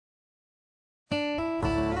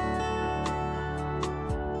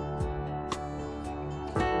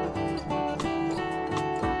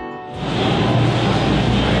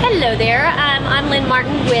Hello there. I'm Lynn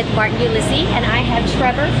Martin with Martin Ulisse, and I have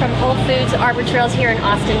Trevor from Whole Foods Arbor Trails here in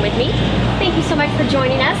Austin with me. Thank you so much for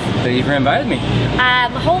joining us. Thank you for inviting me.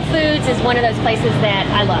 Whole Foods is one of those places that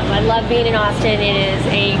I love. I love being in Austin. It is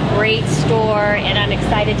a great store, and I'm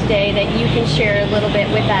excited today that you can share a little bit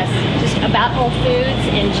with us just about Whole Foods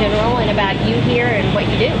in general and about you here and what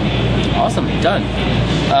you do. Awesome, done.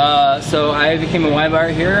 So I became a wine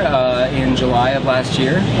buyer here in July of last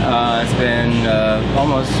year. It's been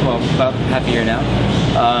about half a year now.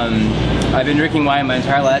 I've been drinking wine my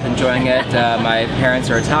entire life, enjoying it. My parents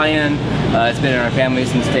are Italian. It's been in our family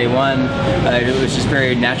since day one. It was just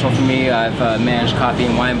very natural for me. I've managed coffee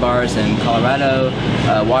and wine bars in Colorado,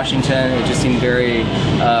 Washington. It just seemed very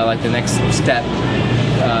like the next step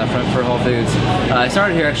for Whole Foods. I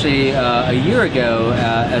started here actually a year ago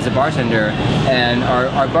as a bartender, and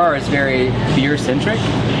our bar is very beer-centric,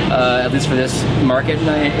 at least for this market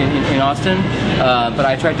in Austin. But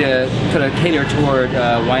I tried to kind of cater toward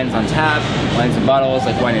wines on tap, wines in bottles,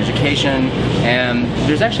 like wine education, and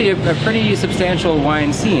there's actually a pretty substantial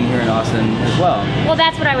wine scene here in Austin as well. Well,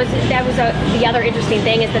 that was the other interesting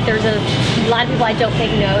thing is that there's a lot of people I don't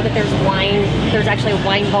think know that there's actually a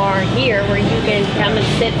wine bar here where you can come and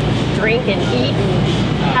sit, drink, and eat,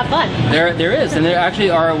 and have fun. There is, and there actually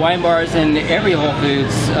are wine bars in every Whole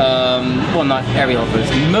Foods, well, not every Whole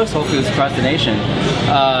Foods, most Whole Foods across the nation.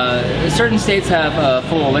 Certain states have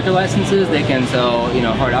full liquor licenses. They can sell,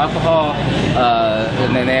 hard alcohol,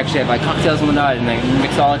 and then they actually have like cocktails and whatnot, and like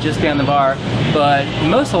mixologists behind the bar. But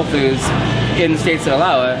most Whole Foods in states that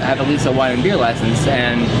allow it have at least a wine and beer license,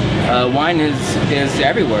 and wine is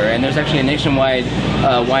everywhere. And there's actually a nationwide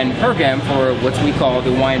wine program for what we call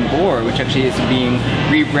the Wine Boar, which actually is being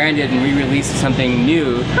rebranded and re-released as something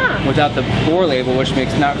new without the boar label, which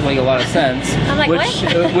makes not really a lot of sense. I'm like,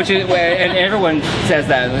 what? Which is, and everyone says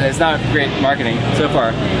that it's not great marketing so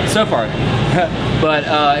far. But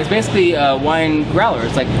it's basically wine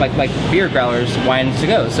growlers, like beer growlers, wines to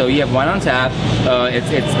go. So you have wine on tap.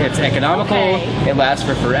 It's economical. Okay. It lasts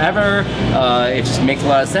for forever. It just makes a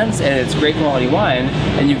lot of sense, and it's great quality wine.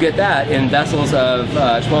 And you get that in vessels of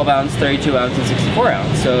 12 ounce, 32 ounce, and 64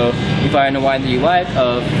 ounce. So you find a wine that you like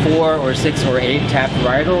of 4 or 6 or 8 tap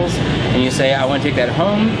varietals, and you say, I want to take that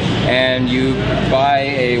home, and you buy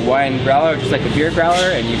a wine growler, just like a beer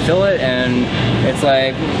growler, and you fill it, and it's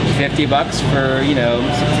like $50 for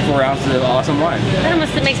 64 ounces of awesome wine. That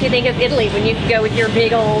almost makes me think of Italy when you go with your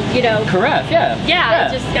big old, Correct.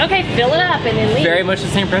 Yeah. Just okay, fill it up and then leave. Very much the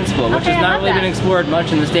same principle, which has not really been explored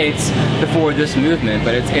much in the States before this movement,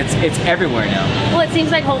 but it's everywhere now. Well, it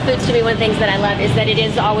seems like Whole Foods, to me, one of the things that I love is that it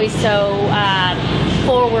is always so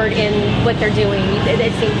forward in what they're doing.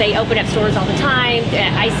 It seems they open up stores all the time.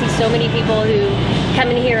 I see so many people who come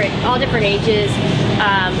in here at all different ages,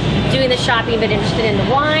 doing the shopping but interested in the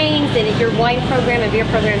wines, and your wine program and beer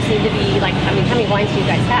program seem to be like, how many wines do you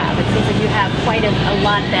guys have? It seems like you have quite a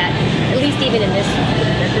lot that, at least even in this store.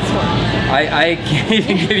 I can't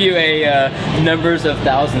even give you numbers of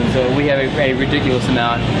thousands, so we have a ridiculous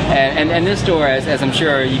amount. And this store, as I'm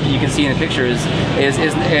sure you can see in the pictures, is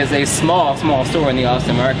a small store in the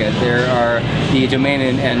Austin market. There are the Domain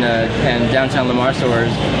and downtown Lamar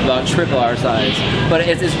stores about triple our size. But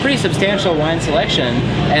it's pretty substantial wine selection,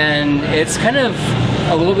 and it's kind of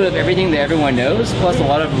a little bit of everything that everyone knows, plus a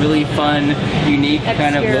lot of really fun, unique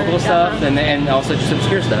kind of local stuff, and also just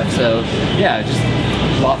obscure stuff. So yeah,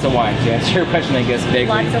 just lots of wine. To answer your question, I guess, vaguely.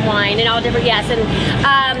 Lots of wine and all different, yes. And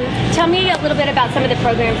tell me a little bit about some of the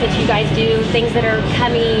programs that you guys do, things that are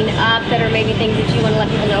coming up that are maybe things that you want to let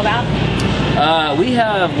people know about. We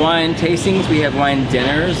have wine tastings, we have wine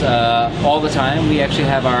dinners all the time. We actually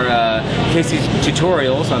have our tasting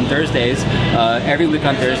tutorials on Thursdays, every week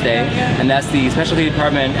on Thursday, and that's the specialty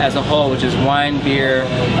department as a whole, which is wine, beer,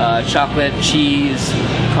 chocolate, cheese,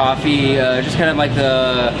 coffee, just kind of like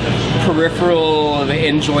the peripheral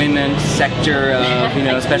enjoyment sector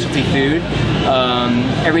of specialty food.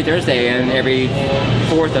 Every Thursday, and every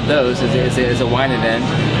fourth of those is a wine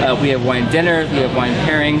event. We have wine dinners, we have wine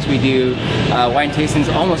pairings, we do wine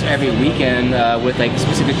tastings almost every weekend with like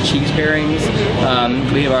specific cheese pairings.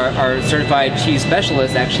 We have our certified cheese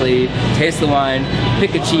specialists actually taste the wine,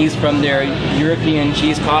 pick a cheese from their European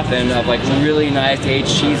cheese coffin of like really nice aged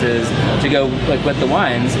cheeses to go like with the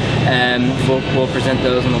wines, and we'll present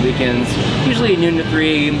those on the weekends, usually noon to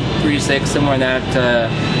 3 to 6, somewhere in that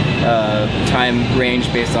time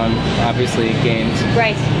range based on obviously games.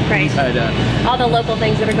 Right. But, all the local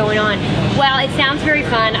things that are going on. Well, it sounds very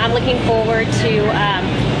fun. I'm looking forward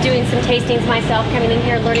to doing some tastings myself, coming in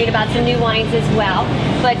here, learning about some new wines as well.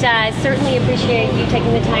 But certainly appreciate you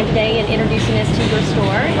taking the time today and introducing us to your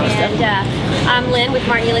store. And I'm Lynn with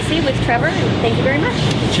Martin Ulisse with Trevor. And thank you very much.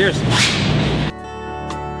 Cheers.